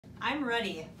I'm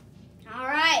ready. All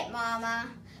right, Mama.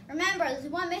 Remember, there's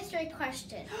one mystery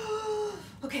question.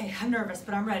 Okay, I'm nervous,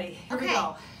 but I'm ready. Here we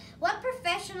go. What is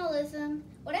professionalism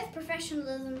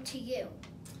to you?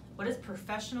 What is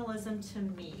professionalism to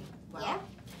me? Well, Yeah.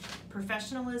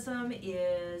 Professionalism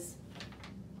is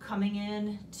coming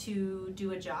in to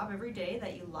do a job every day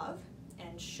that you love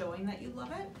and showing that you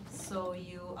love it. So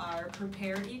you are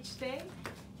prepared each day.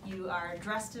 You are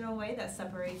dressed in a way that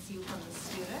separates you from the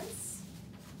students.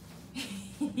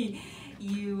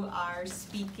 You are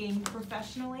speaking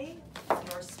professionally.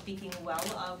 You're speaking well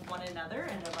of one another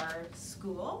and of our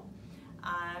school.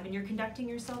 And you're conducting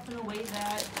yourself in a way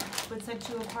that would set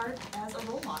you apart as a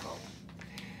role model.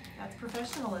 That's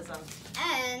professionalism.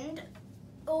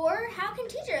 Or how can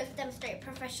teachers demonstrate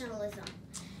professionalism?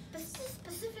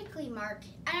 Specifically, Mark,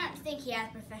 I don't think he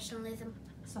has professionalism.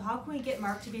 So how can we get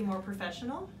Mark to be more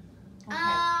professional?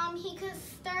 Okay. He could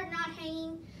start not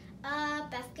hanging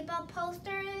basketball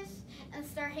posters and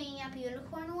start hanging up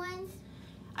unicorn ones.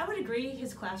 I would agree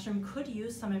his classroom could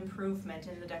use some improvement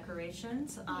in the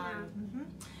decorations.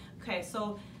 Okay,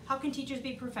 so how can teachers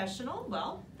be professional?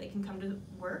 Well, they can come to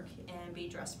work and be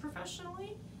dressed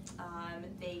professionally.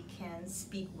 They can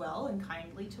speak well and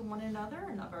kindly to one another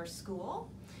and of our school.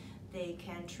 They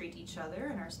can treat each other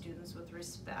and our students with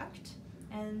respect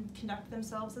and conduct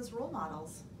themselves as role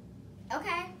models.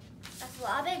 Okay, that's a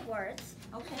lot of big words.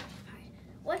 Okay.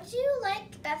 What do you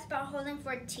like best about holding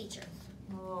for teachers?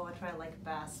 Oh, what do I like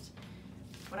best?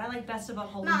 What I like best about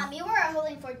holding... Mom, you were a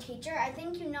holding for teacher. I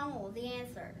think you know the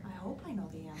answer. I hope I know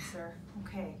the answer.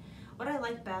 Okay. What I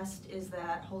like best is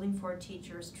that holding forward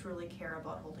teachers truly care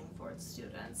about holding forward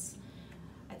students.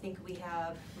 I think we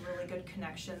have really good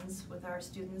connections with our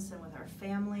students and with our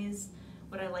families.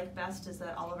 What I like best is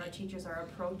that all of our teachers are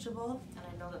approachable, and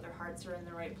I know that their hearts are in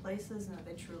the right places and that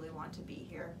they truly want to be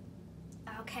here.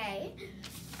 Okay.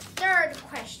 Third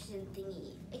question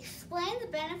thingy. Explain the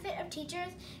benefit of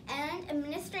teachers and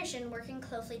administration working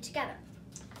closely together.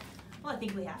 Well, I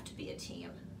think we have to be a team,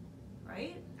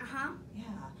 right? Uh-huh. Yeah.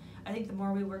 I think the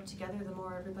more we work together, the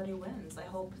more everybody wins. I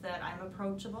hope that I'm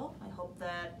approachable. I hope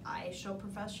that I show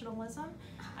professionalism.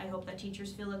 I hope that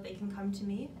teachers feel that they can come to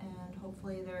me, and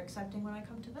hopefully they're accepting when I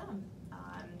come to them.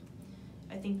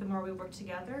 I think the more we work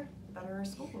together, the better our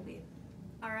school will be.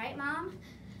 All right, Mom.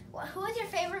 Who is your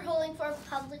favorite holding for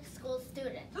public school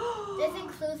student? This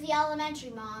includes the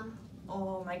elementary, Mom.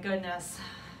 Oh my goodness.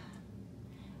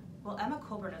 Well, Emma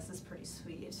Colburness is pretty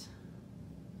sweet.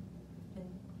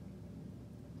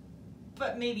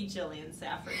 But maybe Jillian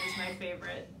Safford is my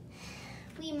favorite.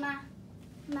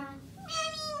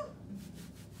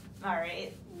 All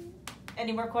right.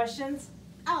 Any more questions?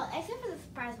 Oh, except for the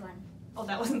surprise one. Oh,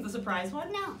 that wasn't the surprise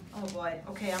one? No. Oh boy.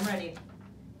 Okay, I'm ready.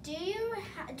 Did you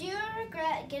ever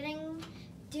regret getting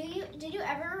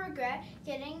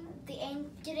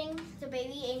the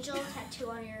baby angel tattoo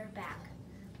on your back?